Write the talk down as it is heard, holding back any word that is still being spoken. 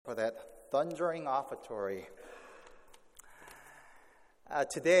thundering offertory.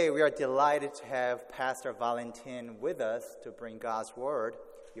 Today we are delighted to have Pastor Valentin with us to bring God's Word.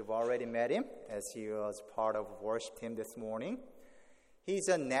 You've already met him as he was part of worship team this morning. He's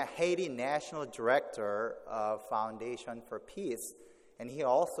a Haiti National Director of Foundation for Peace, and he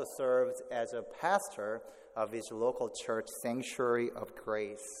also serves as a pastor of his local church, Sanctuary of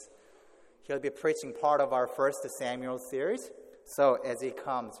Grace. He'll be preaching part of our First Samuel series. So as he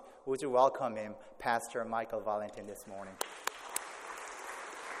comes, would you welcome him, Pastor Michael Valentin, this morning.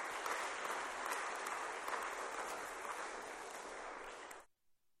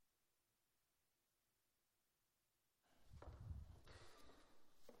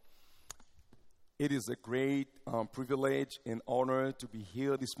 It is a great privilege and honor to be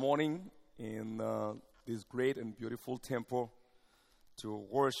here this morning in this great and beautiful temple to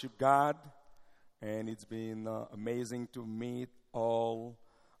worship God. And it's been amazing to meet all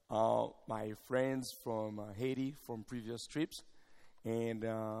my friends from Haiti from previous trips. And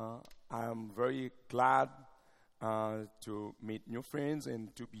I'm very glad to meet new friends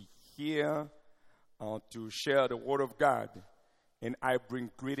and to be here to share the Word of God. And I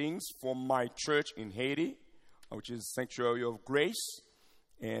bring greetings from my church in Haiti, which is Sanctuary of Grace,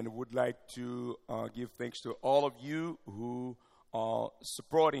 and would like to give thanks to all of you who are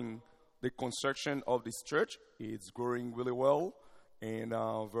supporting the construction of this church. It's growing really well, and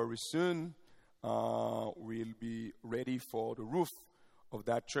very soon we'll be ready for the roof of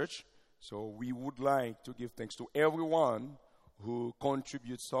that church. So we would like to give thanks to everyone who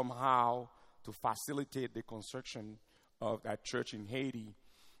contributes somehow to facilitate the construction of that church in Haiti.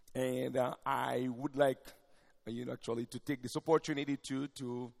 And I would like, actually to take this opportunity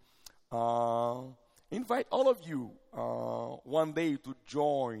to invite all of you one day to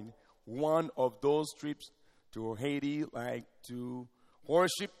join one of those trips to Haiti, like to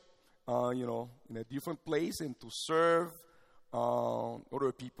worship, in a different place and to serve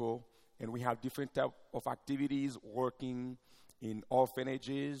other people. And we have different type of activities, working in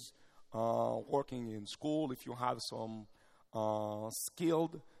orphanages, working in school. If you have some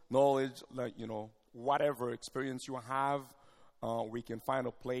skilled knowledge, like, whatever experience you have, we can find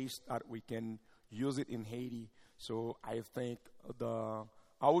a place that we can use it in Haiti. So I think the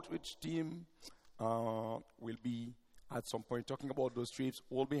outreach team will be at some point talking about those trips.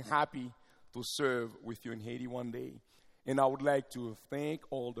 We'll be happy to serve with you in Haiti one day. And I would like to thank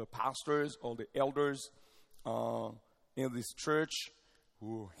all the pastors, all the elders in this church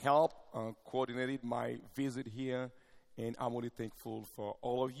who helped coordinated my visit here. And I'm really thankful for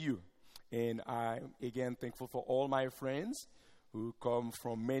all of you. And I'm, again, thankful for all my friends who come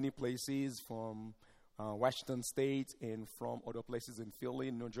from many places, from Washington State and from other places in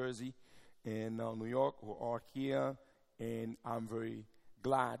Philly, New Jersey, and New York, who are here. And I'm very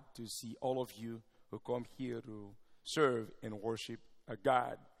glad to see all of you who come here to serve and worship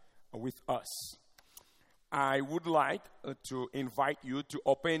God with us. I would like to invite you to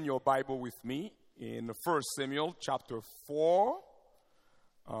open your Bible with me in 1 Samuel chapter 4.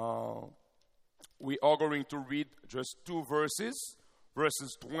 We are going to read just two verses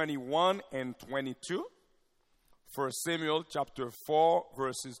 21 and 22. 1 Samuel chapter 4,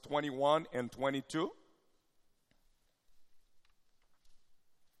 verses 21 and 22.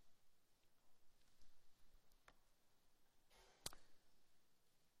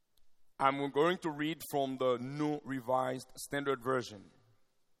 I'm going to read from the New Revised Standard Version.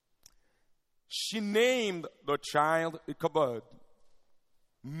 She named the child Ichabod,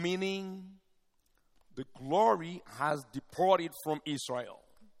 meaning the glory has departed from Israel,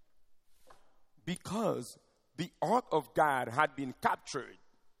 because the ark of God had been captured,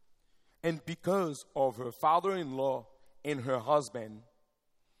 and because of her father-in-law and her husband.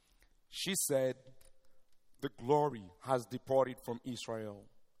 She said, the glory has departed from Israel,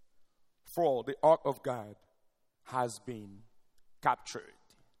 for the ark of God has been captured.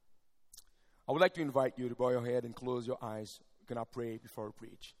 I would like to invite you to bow your head and close your eyes. Can I pray before we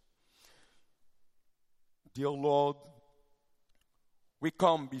preach? Dear Lord, we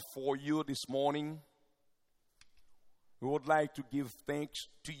come before you this morning. We would like to give thanks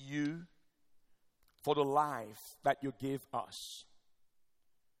to you for the life that you gave us.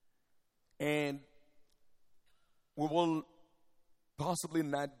 And we will possibly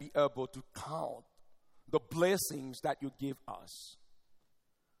not be able to count the blessings that you give us.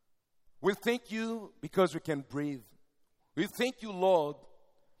 We thank you because we can breathe. We thank you, Lord,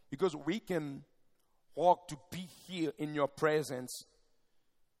 because we can walk to be here in your presence,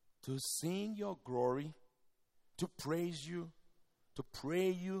 to sing your glory, to praise you, to pray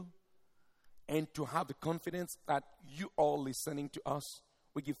you, and to have the confidence that you are listening to us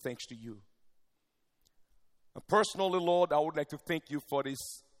we give thanks to you. And personally, Lord, I would like to thank you for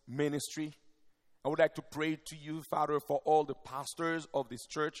this ministry. I would like to pray to you, Father, for all the pastors of this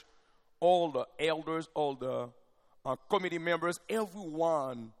church, all the elders, all the committee members,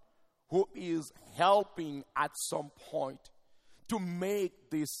 everyone who is helping at some point to make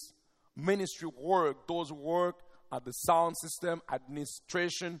this ministry work. Those who work at the sound system,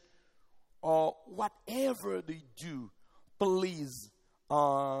 administration, or whatever they do, please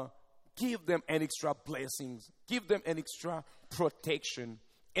give them an extra blessings. Give them an extra protection,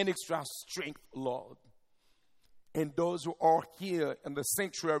 an extra strength, Lord. And those who are here in the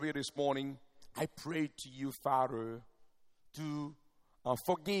sanctuary this morning, I pray to you, Father, to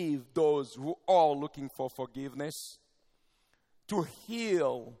forgive those who are looking for forgiveness, to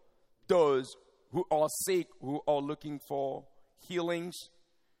heal those who are sick, who are looking for healings,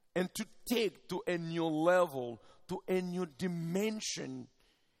 and to take to a new level, to a new dimension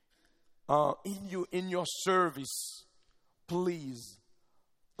in your service. Please,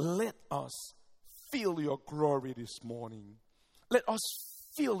 let us feel your glory this morning. Let us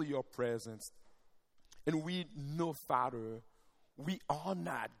feel your presence. And we know, Father, we are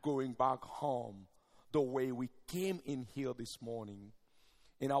not going back home the way we came in here this morning.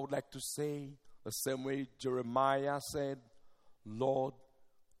 And I would like to say, the same way Jeremiah said, Lord,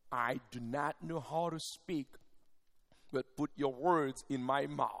 I do not know how to speak, but put your words in my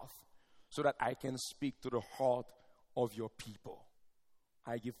mouth so that I can speak to the heart of your people.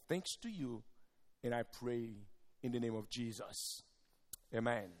 I give thanks to you, and I pray in the name of Jesus.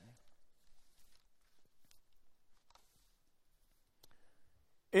 Amen.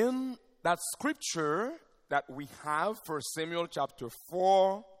 In that scripture that we have, 1 Samuel chapter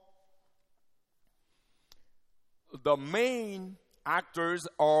 4, the main actors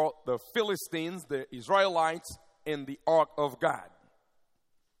are the Philistines, the Israelites, and the Ark of God.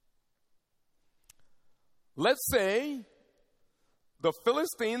 Let's say the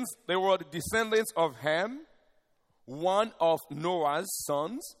Philistines, they were the descendants of Ham, one of Noah's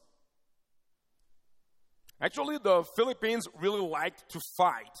sons. Actually, the Philippines really liked to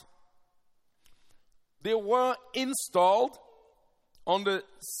fight. They were installed on the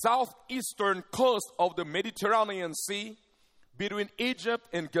southeastern coast of the Mediterranean Sea between Egypt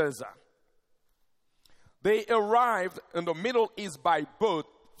and Gaza. They arrived in the Middle East by boat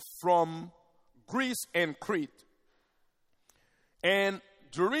from Greece and Crete. And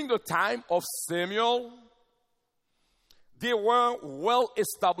during the time of Samuel, they were well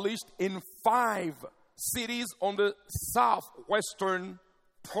established in 5 cities on the southwestern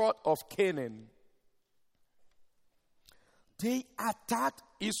part of Canaan. They attacked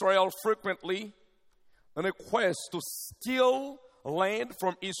Israel frequently in a quest to steal land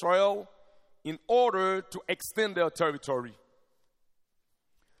from Israel in order to extend their territory.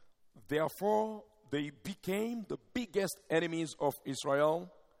 Therefore, they became the biggest enemies of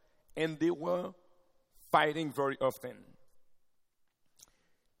Israel, and they were fighting very often.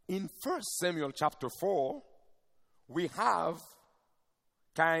 In 1 Samuel chapter 4, we have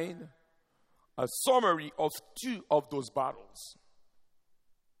kind a summary of 2 of those battles.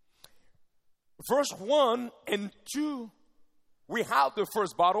 Verse 1 and 2, we have the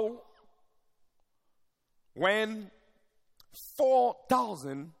first battle when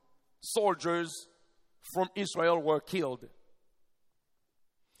 4,000 soldiers from Israel were killed.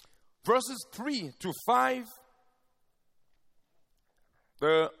 Verses 3 to 5,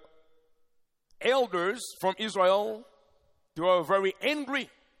 the elders from Israel, they were very angry.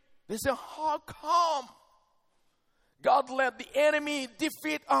 They said, how come God let the enemy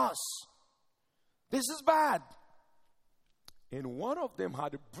defeat us? This is bad. And one of them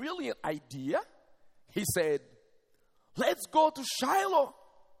had a brilliant idea. He said, let's go to Shiloh.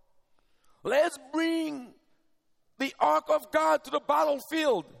 Let's bring the Ark of God to the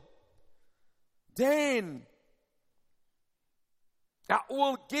battlefield. Then that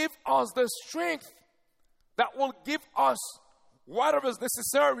will give us the strength. That will give us whatever is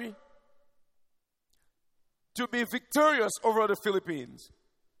necessary to be victorious over the Philippines.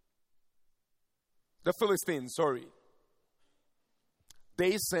 The Philistines, sorry.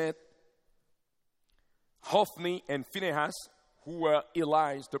 They sent Hophni and Phinehas, who were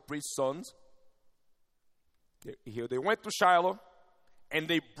Eli's, the priest's sons. They went to Shiloh, and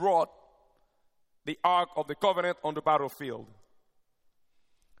they brought the Ark of the Covenant on the battlefield.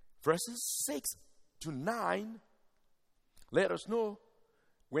 Verses 6 to 9 let us know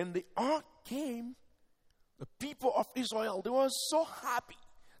when the Ark came, the people of Israel, they were so happy.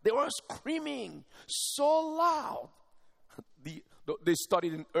 They were screaming so loud. They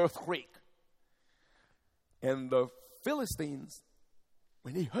started an earthquake. And the Philistines,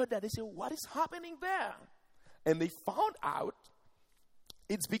 When they heard that, they said, what is happening there? And they found out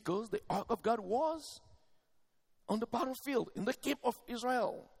it's because the ark of God was on the battlefield in the camp of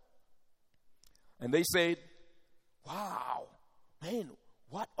Israel. And they said, wow, man,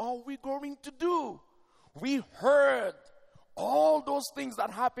 what are we going to do? We heard all those things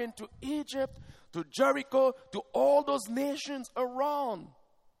that happened to Egypt, to Jericho, to all those nations around.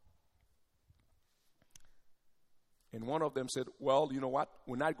 And one of them said, well, you know what?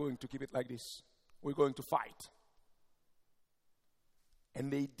 We're not going to keep it like this. We're going to fight.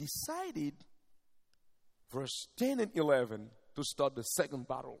 And they decided, verse 10 and 11, to start the second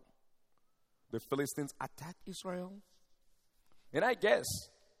battle. The Philistines attacked Israel. And I guess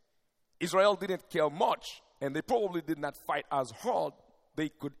Israel didn't care much, and they probably did not fight as hard they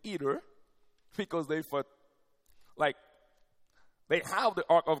could either, because they felt like they have the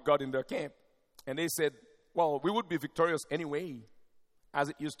ark of God in their camp. And they said, well, we would be victorious anyway, as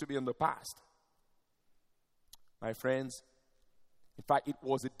it used to be in the past. My friends, in fact, it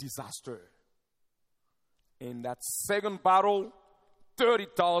was a disaster. In that second battle,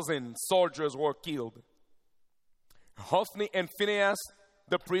 30,000 soldiers were killed. Hophni and Phinehas,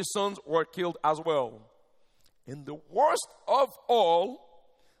 the priest's sons, were killed as well. And the worst of all,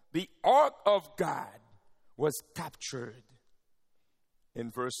 the ark of God was captured. In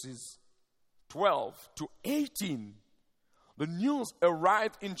verses 12 to 18, the news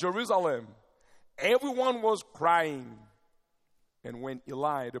arrived in Jerusalem. Everyone was crying. And when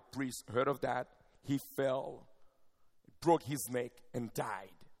Eli, the priest, heard of that, he fell, broke his neck, and died.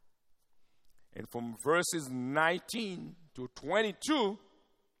 And from verses 19 to 22,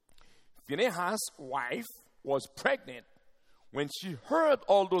 Phinehas' wife was pregnant. When she heard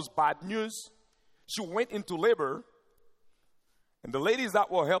all those bad news, she went into labor. And the ladies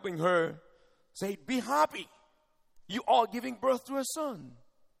that were helping her said, be happy. You are giving birth to a son.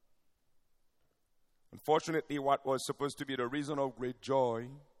 Unfortunately, what was supposed to be the reason of great joy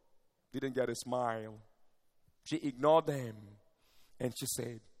didn't get a smile. She ignored them. And she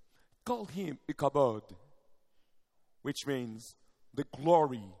said, call him Ichabod, which means the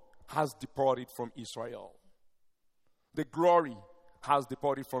glory has departed from Israel. The glory has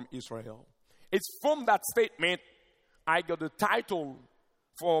departed from Israel. It's from that statement I got the title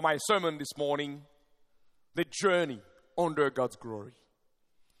for my sermon this morning, The Journey Under God's Glory.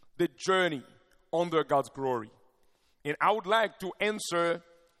 The Journey Under God's Glory. And I would like to answer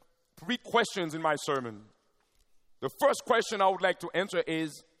 3 questions in my sermon. The first question I would like to answer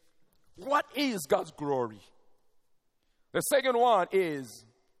is, what is God's glory? The second one is,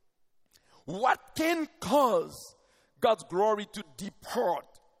 what can cause God's glory to depart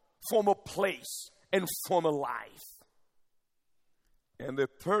from a place and from a life? And the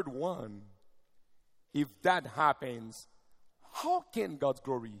third one, if that happens, how can God's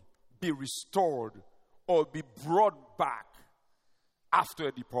glory be restored or be brought back after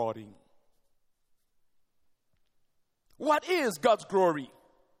departing? What is God's glory?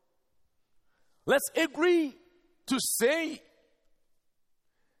 Let's agree to say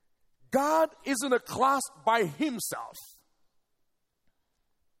God is in a class by himself.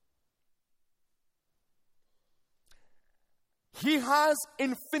 He has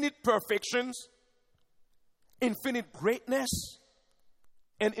infinite perfections, infinite greatness,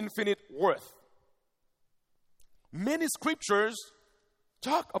 and infinite worth. Many scriptures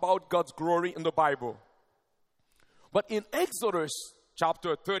talk about God's glory in the Bible. But in Exodus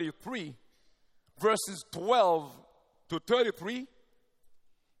chapter 33, verses 12 to 33,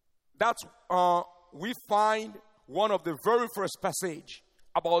 that's we find one of the very first passage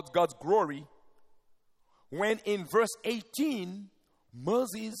about God's glory, when in verse 18,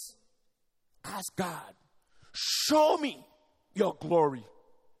 Moses asked God, show me your glory.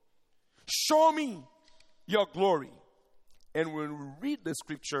 Show me your glory. And when we read the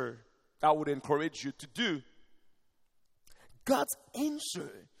scripture, I would encourage you to do, God's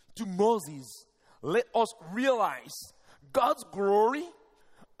answer to Moses, let us realize God's glory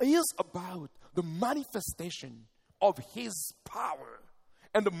is about the manifestation of his power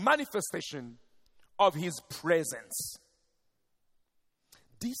and the manifestation of his presence.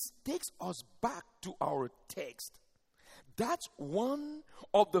 This takes us back to our text. That's one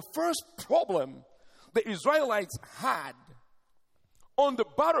of the first problems the Israelites had. On the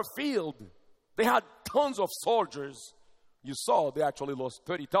battlefield, they had tons of soldiers. You saw they actually lost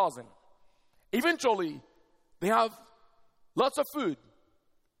 30,000. Eventually, they have lots of food,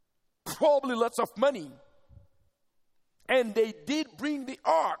 probably lots of money. And they did bring the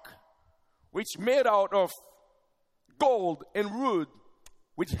ark, which made out of gold and wood,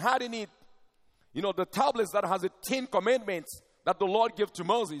 which had in it, the tablets that has the 10 commandments that the Lord gave to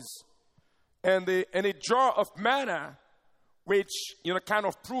Moses, and a jar of manna, which, kind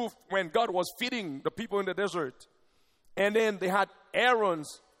of proved when God was feeding the people in the desert. And then they had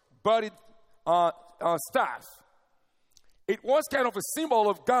Aaron's budded staff. It was kind of a symbol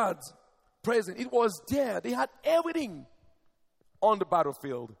of God's presence. It was there. They had everything on the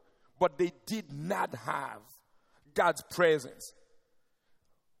battlefield, but they did not have God's presence.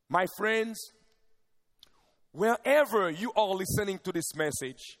 My friends, wherever you are listening to this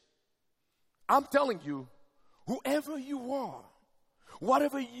message, I'm telling you, whoever you are,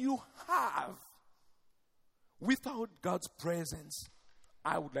 whatever you have, without God's presence,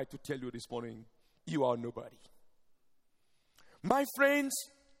 I would like to tell you this morning, you are nobody. My friends,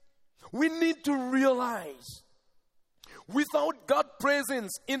 we need to realize, without God's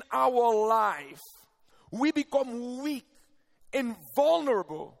presence in our life, we become weak and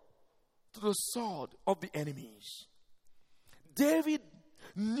vulnerable to the sword of the enemies. David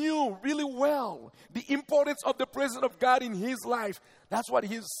knew really well the importance of the presence of God in his life. That's what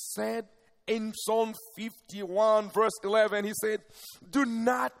he said in Psalm 51 verse 11. He said, "Do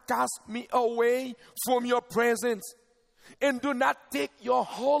not cast me away from your presence, and do not take your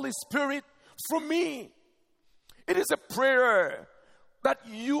Holy Spirit from me." It is a prayer that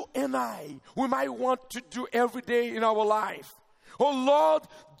you and we might want to do every day in our life. Oh Lord,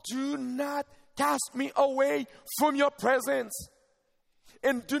 do not cast me away from your presence,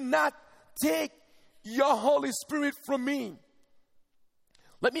 and do not take your Holy Spirit from me.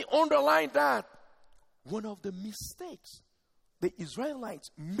 Let me underline that. One of the mistakes the Israelites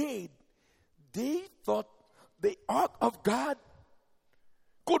made, they thought the ark of God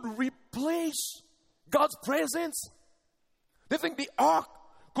could replace God's presence. They think the ark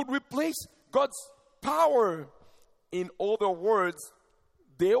could replace God's power. In other words,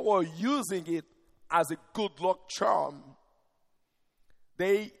 they were using it as a good luck charm.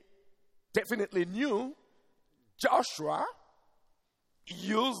 They definitely knew Joshua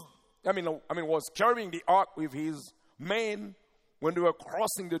was carrying the ark with his men when they were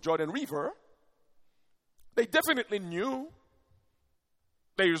crossing the Jordan River. They definitely knew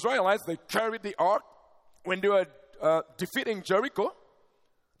the Israelites, they carried the ark when they were defeating Jericho.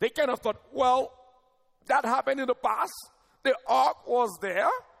 They kind of thought, well, that happened in the past. The ark was there.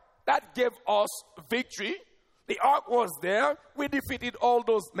 That gave us victory. The ark was there. We defeated all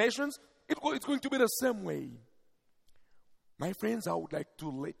those nations. It's going to be the same way. My friends, I would like to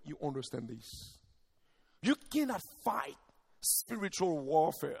let you understand this. You cannot fight spiritual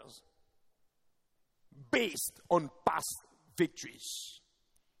warfare based on past victories.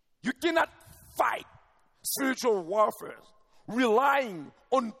 You cannot fight spiritual warfare relying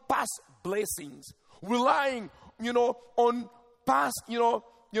on past blessings, relying, on past,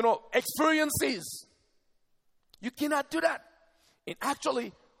 experiences. You cannot do that. And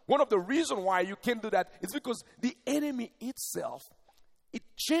actually, one of the reasons why you can't do that is because the enemy itself, it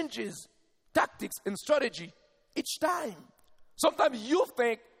changes tactics and strategy each time. Sometimes you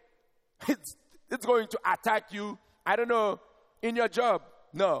think it's going to attack you, in your job.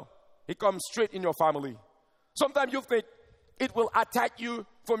 No, it comes straight in your family. Sometimes you think it will attack you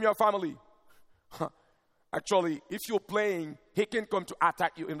from your family. Actually, if you're playing, he can come to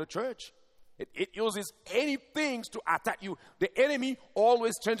attack you in the church. It uses anything to attack you. The enemy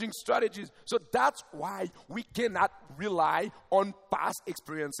always changing strategies. So that's why we cannot rely on past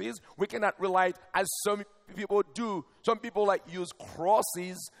experiences. We cannot rely as some people do. Some people use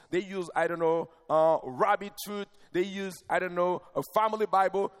crosses. They use, rabbit tooth. They use, a family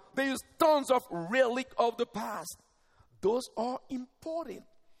Bible. They use tons of relic of the past. Those are important.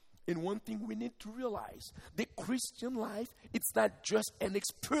 And one thing we need to realize, the Christian life, it's not just an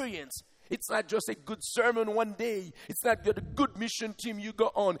experience. It's not just a good sermon one day. It's not just a good mission team you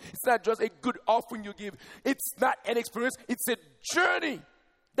go on. It's not just a good offering you give. It's not an experience. It's a journey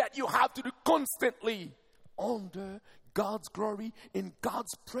that you have to do constantly under God's glory in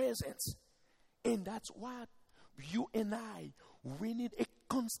God's presence. And that's what you and we need a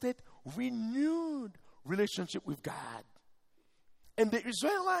constant, renewed relationship with God. And the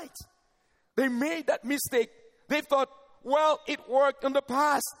Israelites, they made that mistake. They thought, well, it worked in the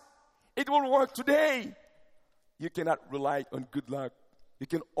past. It will work today. You cannot rely on good luck. You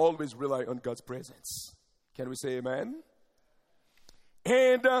can always rely on God's presence. Can we say amen?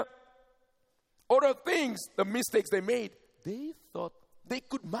 And other things, the mistakes they made, they thought they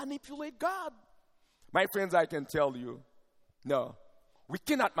could manipulate God. My friends, I can tell you, no, we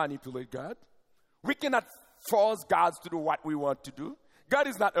cannot manipulate God. We cannot force God to do what we want to do. God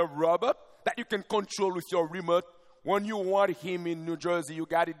is not a robot that you can control with your remote. When you want him in New Jersey, you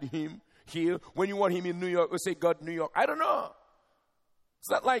got him here. When you want him in New York, you say, God, New York. I don't know. It's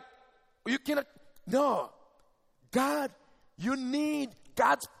not like you cannot. No. God, you need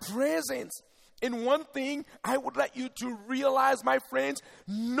God's presence. And one thing I would like you to realize, my friends,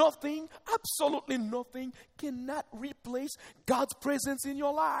 nothing, absolutely nothing, cannot replace God's presence in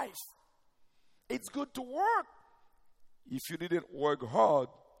your life. It's good to work. If you didn't work hard,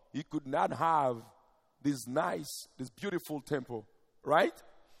 you could not have this beautiful temple, right?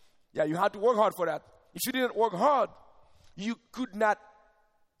 Yeah, you had to work hard for that. If you didn't work hard, you could not,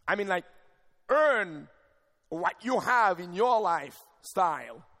 earn what you have in your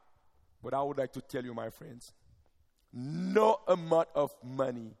lifestyle. But I would like to tell you, my friends, no amount of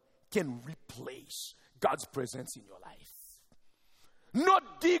money can replace God's presence in your life. No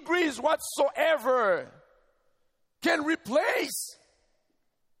degrees whatsoever can replace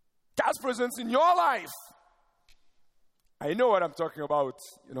God's presence in your life. I know what I'm talking about.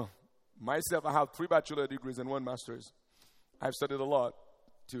 Myself, I have 3 bachelor degrees and 1 master's. I've studied a lot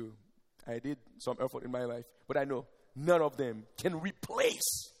too. I did some effort in my life. But I know none of them can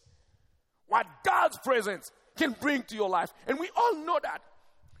replace what God's presence can bring to your life. And we all know that.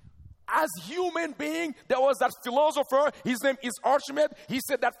 As human being, there was that philosopher, his name is Archimedes. He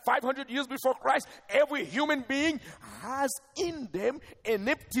said that 500 years before Christ, every human being has in them an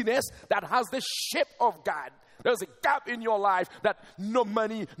emptiness that has the shape of God. There's a gap in your life that no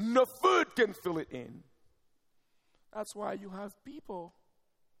money, no food can fill it in. That's why you have people.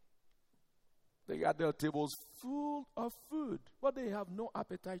 They got their tables full of food, but they have no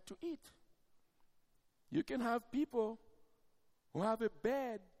appetite to eat. You can have people who have a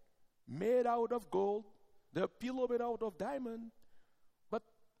bed made out of gold, their pillow made out of diamond, but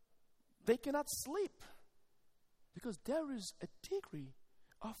they cannot sleep because there is a degree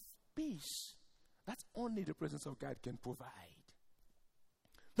of peace that only the presence of God can provide.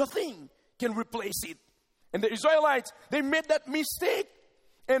 Nothing can replace it. And the Israelites, they made that mistake,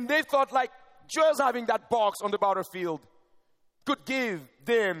 and they thought like just having that box on the battlefield could give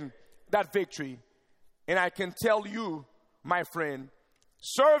them that victory. And I can tell you, my friend,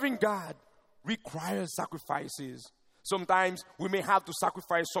 serving God requires sacrifices. Sometimes we may have to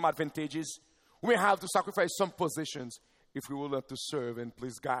sacrifice some advantages. We may have to sacrifice some positions if we will learn to serve and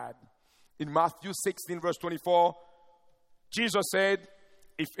please God. In Matthew 16, verse 24, Jesus said,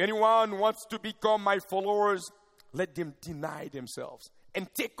 if anyone wants to become my followers, let them deny themselves and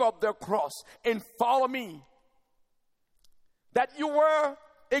take up their cross and follow me. That you were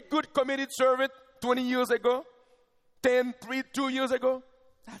a good committed servant 20 years ago, 2 years ago,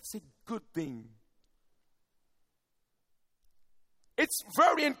 that's a good thing. It's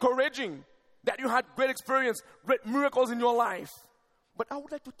very encouraging that you had great experience, great miracles in your life. But I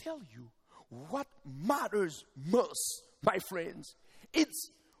would like to tell you what matters most, my friends.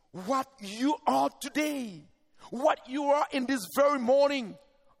 It's what you are today. What you are in this very morning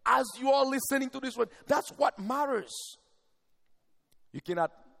as you are listening to this one. That's what matters. You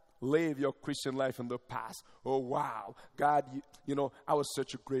cannot live your Christian life in the past. Oh, wow. God, I was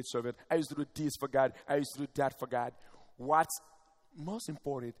such a great servant. I used to do this for God. I used to do that for God. What's most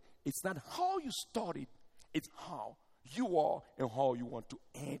important, it's not how you started. It's how you are and how you want to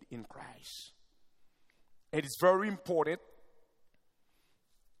end in Christ. It is very important.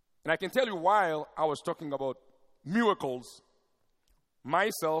 And I can tell you while I was talking about miracles,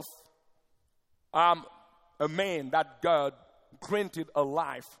 myself, I'm a man that God granted a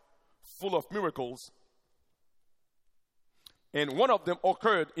life full of miracles. And one of them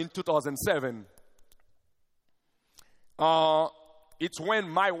occurred in 2007. It's when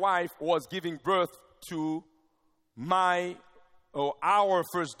my wife was giving birth to our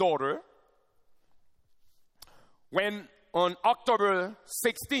first daughter. When on October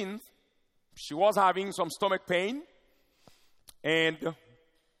 16th, she was having some stomach pain, and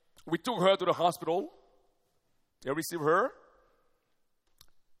we took her to the hospital. They received her.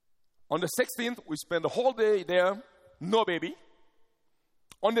 On the 16th, we spent the whole day there, no baby.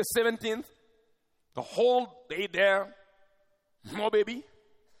 On the 17th, the whole day there, no baby.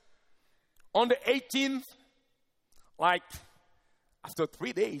 On the 18th, after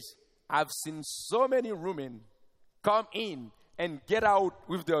 3 days, I've seen so many women come in and get out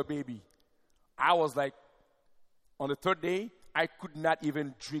with their baby. I was like, on the 3rd day, I could not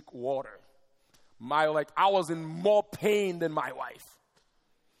even drink water. I was in more pain than my wife.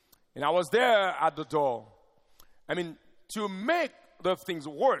 And I was there at the door. To make the things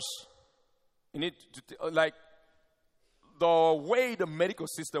worse, you need to, the way the medical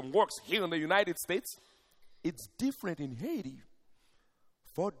system works here in the United States, it's different in Haiti.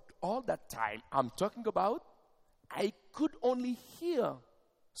 For all that time I'm talking about, I could only hear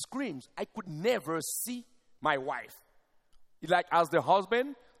screams. I could never see my wife. Like as the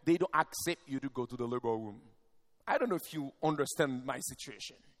husband, they don't accept you to go to the labor room. I don't know if you understand my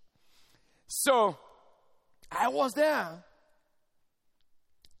situation. So, I was there.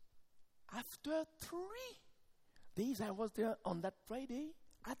 After 3 days, I was there on that Friday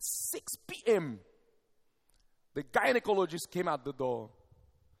at 6 p.m. The gynecologist came out the door.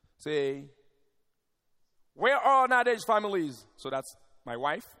 Say, where are Nadej's families? So that's my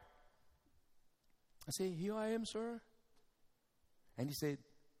wife. I say, here I am, sir. And he said,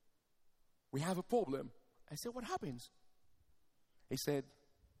 we have a problem. I said, what happens? He said,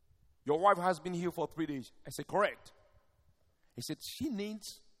 your wife has been here for 3 days. I said, correct. He said, she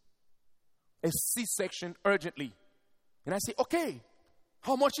needs a C-section urgently. And I said, okay,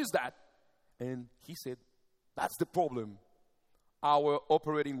 how much is that? And he said, that's the problem. Our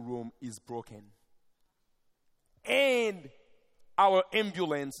operating room is broken. And our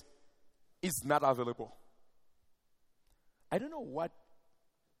ambulance is not available. I don't know what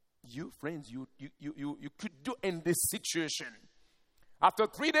you, friends, you could do in this situation. After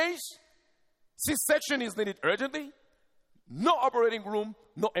 3 days, C-section is needed urgently. No operating room,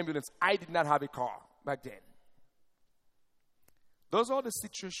 no ambulance. I did not have a car back then. Those are the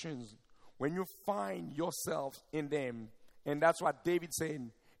situations when you find yourself in them. And that's what David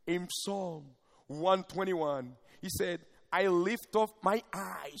said in Psalm 121. He said, I lift up my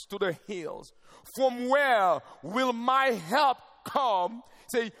eyes to the hills. From where will my help come?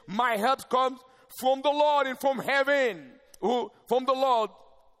 Say, my help comes from the Lord and from heaven. From the Lord.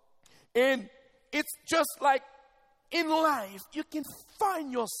 And it's just like in life, you can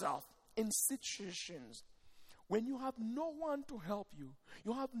find yourself in situations when you have no one to help you.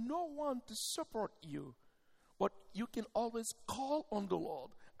 You have no one to support you. But you can always call on the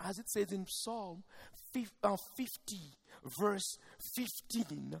Lord. As it says in Psalm 50, verse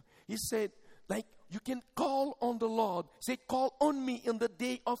 15. He said, like, you can call on the Lord. Say, call on me in the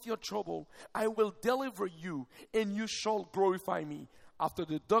day of your trouble. I will deliver you, and you shall glorify me. After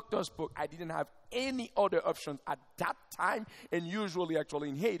the doctor spoke, I didn't have any other options at that time. And usually, actually,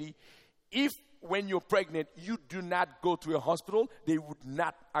 in Haiti, if when you're pregnant, you do not go to a hospital, they would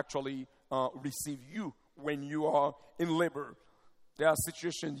not actually receive you when you are in labor. There are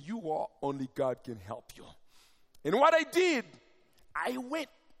situations you are, only God can help you. And what I did, I went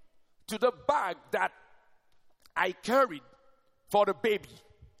to the bag that I carried for the baby.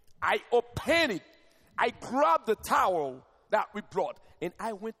 I opened it. I grabbed the towel that we brought. And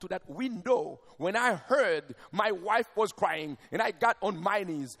I went to that window when I heard my wife was crying. And I got on my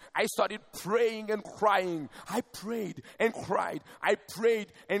knees. I started praying and crying. I prayed and cried. I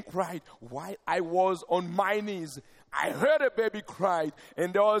prayed and cried. While I was on my knees, I heard a baby cry.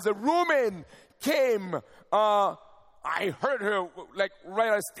 And there was a woman came. I heard her, like,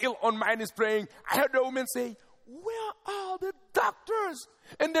 right, still on my knees praying. I heard the woman say, where are the doctors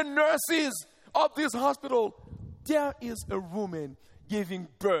and the nurses of this hospital? There is a woman giving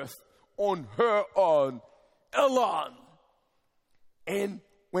birth on her own, alone. And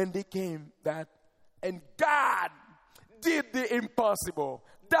when they came, and God did the impossible.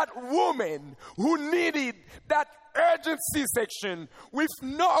 That woman who needed that urgent C-section with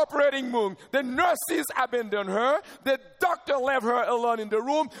no operating room, the nurses abandoned her, the doctor left her alone in the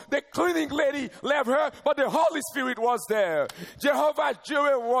room, the cleaning lady left her, but the Holy Spirit was there. Jehovah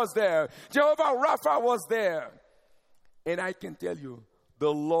Jireh was there. Jehovah Rapha was there. And I can tell you,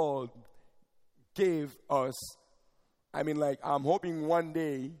 the Lord gave us, I'm hoping one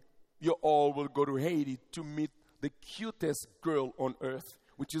day you all will go to Haiti to meet the cutest girl on earth,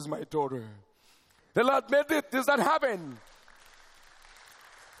 which is my daughter. The Lord made this not happen.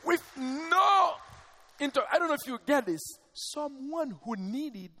 With no, I don't know if you get this, someone who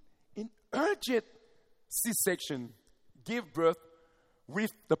needed an urgent C-section gave birth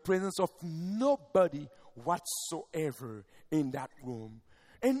with the presence of nobody whatsoever in that room.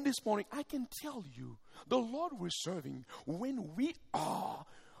 And this morning, I can tell you, the Lord we're serving, when we are,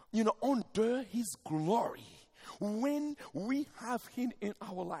 under His glory, when we have Him in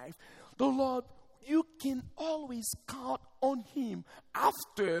our life, the Lord, you can always count on Him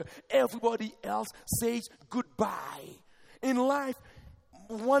after everybody else says goodbye. In life,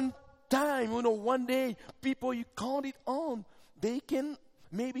 one time, one day, people you count it on, they can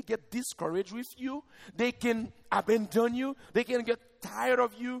maybe get discouraged with you. They can abandon you. They can get tired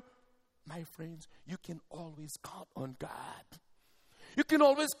of you. My friends, you can always count on God. You can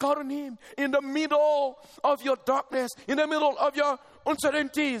always count on Him in the middle of your darkness, in the middle of your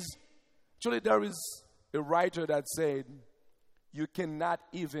uncertainties. Actually, there is a writer that said, you cannot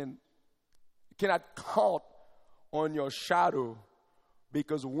count on your shadow,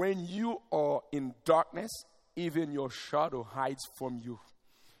 because when you are in darkness, even your shadow hides from you.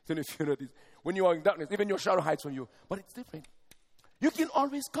 I don't know if you know this. When you are in darkness, even your shadow hides from you. But it's different. You can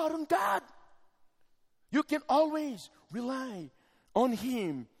always count on God. You can always rely on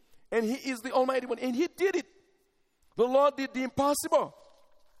Him. And He is the Almighty One. And He did it. The Lord did the impossible.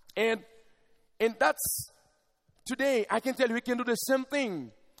 And that's, today, I can tell you, He can do the same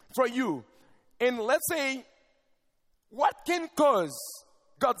thing for you. And let's say, what can cause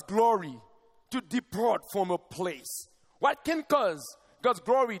God's glory to depart from a place? What can cause God's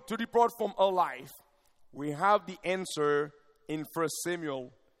glory to depart from a life? We have the answer in 1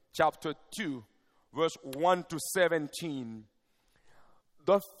 Samuel chapter 2, verse 1 to 17.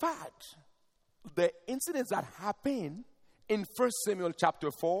 The incidents that happened in 1 Samuel chapter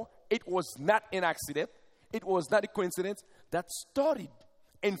 4, it was not an accident. It was not a coincidence. That started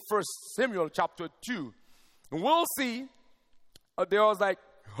in 1 Samuel chapter 2. And we'll see there was like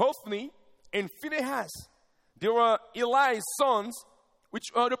Hophni and Phinehas. They were Eli's sons, which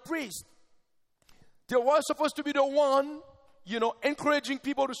are the priests. They were supposed to be the one, encouraging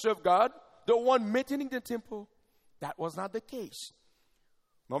people to serve God, the one maintaining the temple. That was not the case.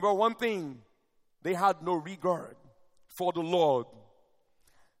 Number one thing, they had no regard for the Lord.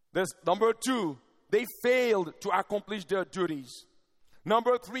 Number two, they failed to accomplish their duties.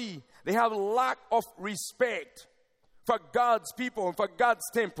 Number three, they have lack of respect for God's people and for God's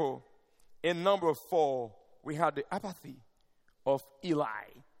temple. And number four, we had the apathy of Eli.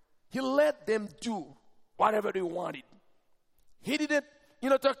 He let them do whatever they wanted. He didn't,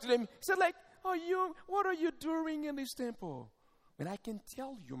 talk to them. He said what are you doing in this temple? And I can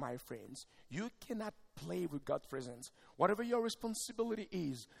tell you, my friends, you cannot play with God's presence. Whatever your responsibility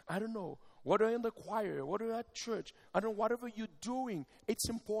is, I don't know, whether in the choir, whether at church, I don't know, whatever you're doing, it's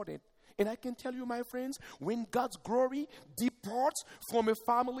important. And I can tell you, my friends, when God's glory departs from a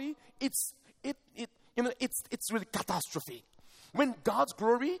family, it's really catastrophic. When God's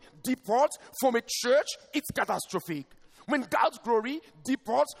glory departs from a church, it's catastrophic. When God's glory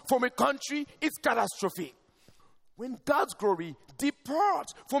departs from a country, it's catastrophic. When God's glory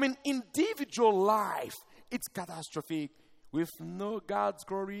departs from an individual life, it's catastrophic. With no God's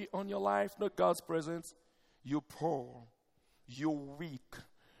glory on your life, no God's presence, you're poor, you're weak.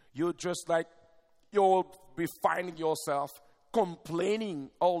 You're just like, you'll be finding yourself complaining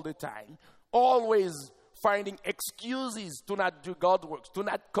all the time, always finding excuses to not do God's works, to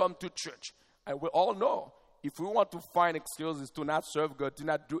not come to church. And we all know, if we want to find excuses to not serve God, to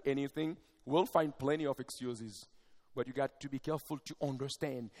not do anything, we'll find plenty of excuses. But you got to be careful to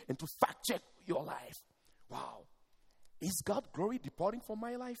understand and to fact check your life. Wow. Is God's glory departing from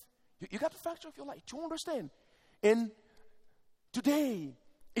my life? You got to fact check your life to understand. And today,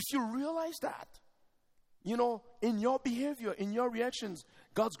 if you realize that, in your behavior, in your reactions,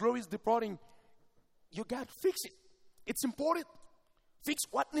 God's glory is departing, you got to fix it. It's important. Fix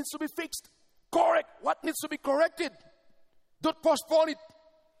what needs to be fixed. Correct what needs to be corrected. Don't postpone it.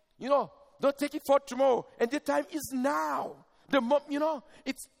 Don't take it for tomorrow. And the time is now.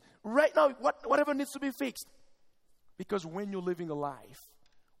 It's right now, whatever needs to be fixed. Because when you're living a life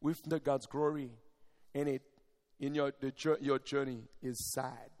with no God's glory in it, your journey is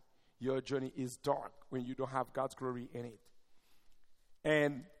sad. Your journey is dark when you don't have God's glory in it.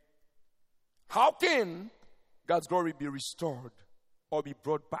 And how can God's glory be restored or be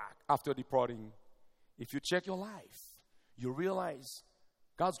brought back after departing? If you check your life, you realize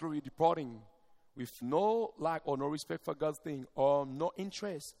God's glory departing with no lack or no respect for God's thing or no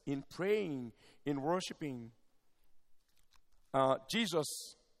interest in praying, in worshiping.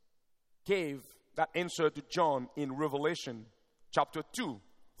 Jesus gave that answer to John in Revelation chapter 2,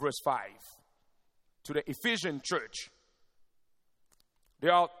 verse 5, to the Ephesian church.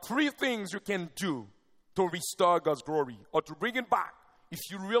 There are three things you can do to restore God's glory or to bring it back if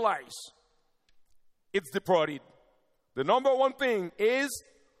you realize it's departed. The number one thing is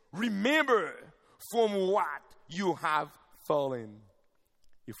remember from what you have fallen.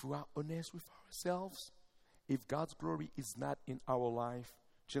 If we are honest with ourselves, if God's glory is not in our life,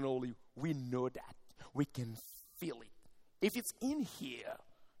 generally we know that. We can feel it. If it's in here,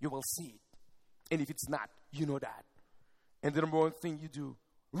 you will see it. And if it's not, you know that. And the number one thing you do,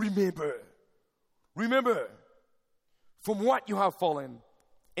 remember from what you have fallen.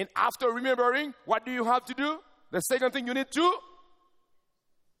 And after remembering, what do you have to do? The second thing you need to,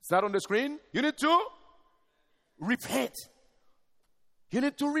 it's not on the screen, you need to repent. You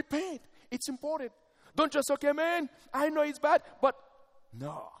need to repent. It's important. Don't just say, okay, man, I know it's bad, but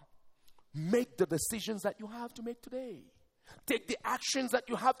no. Make the decisions that you have to make today. Take the actions that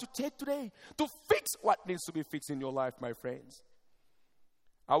you have to take today to fix what needs to be fixed in your life, my friends.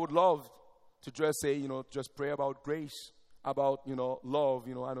 I would love to just say, just pray about grace, about, love.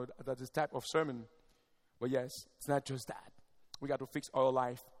 I know that's this type of sermon. But yes, it's not just that. We got to fix our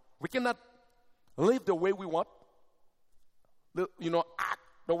life. We cannot live the way we want, act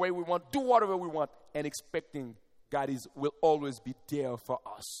the way we want, do whatever we want, and expecting God will always be there for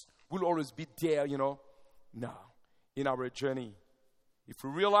us. Will always be there, No. In our journey, if we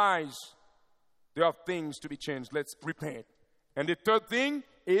realize there are things to be changed, let's repent. And the third thing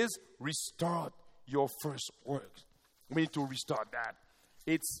is restart your first works. We need to restart that.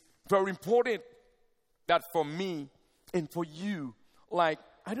 It's very important that for me and for you, I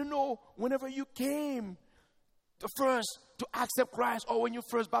don't know, whenever you came the first to accept Christ or when you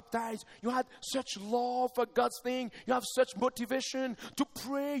first baptized, you had such love for God's thing. You have such motivation to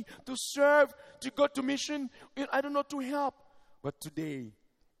pray, to serve, to go to mission. I don't know, to help. But today,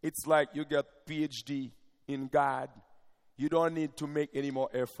 it's like you get PhD in God. You don't need to make any more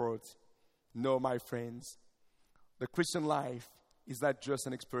effort. No, my friends. The Christian life is not just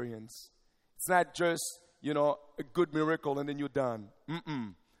an experience. It's not just, a good miracle and then you're done.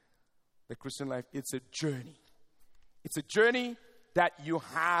 The Christian life, it's a journey. It's a journey that you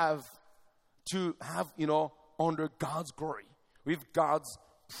have to have, under God's glory, with God's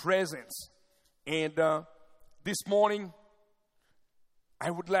presence. And this morning, I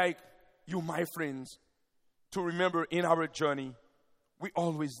would like you, my friends, to remember in our journey, we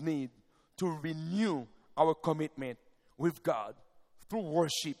always need to renew our commitment with God through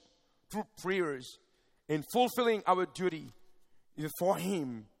worship, through prayers, and fulfilling our duty for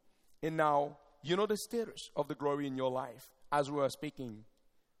Him. And now, the status of the glory in your life as we are speaking.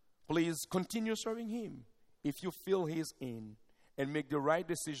 Please continue serving Him if you feel He's in, and make the right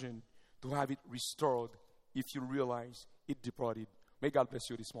decision to have it restored if you realize it departed. May God bless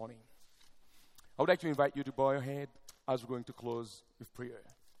you this morning. I would like to invite you to bow your head as we're going to close with prayer.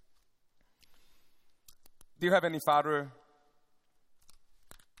 Dear Heavenly Father,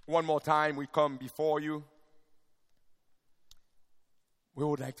 one more time we come before you. We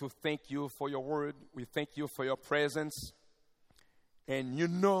would like to thank you for your word. We thank you for your presence. And you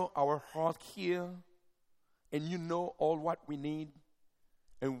know our heart here. And you know all what we need.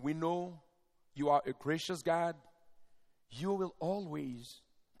 And we know you are a gracious God. You will always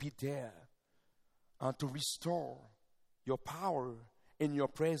be there to restore your power and your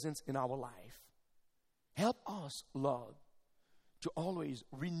presence in our life. Help us, Lord, to always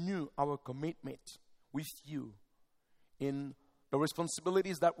renew our commitment with you in the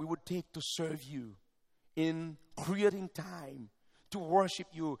responsibilities that we would take to serve you, in creating time to worship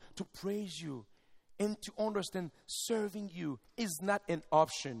you, to praise you, and to understand serving you is not an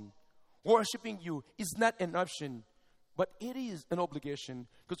option. Worshiping you is not an option, but it is an obligation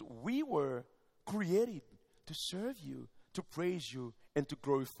because we were created to serve you, to praise you, and to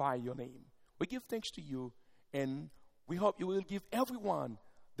glorify your name. We give thanks to you, and we hope you will give everyone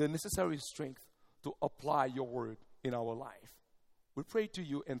the necessary strength to apply your word in our life. We pray to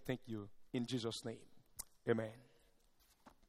you and thank you in Jesus' name. Amen.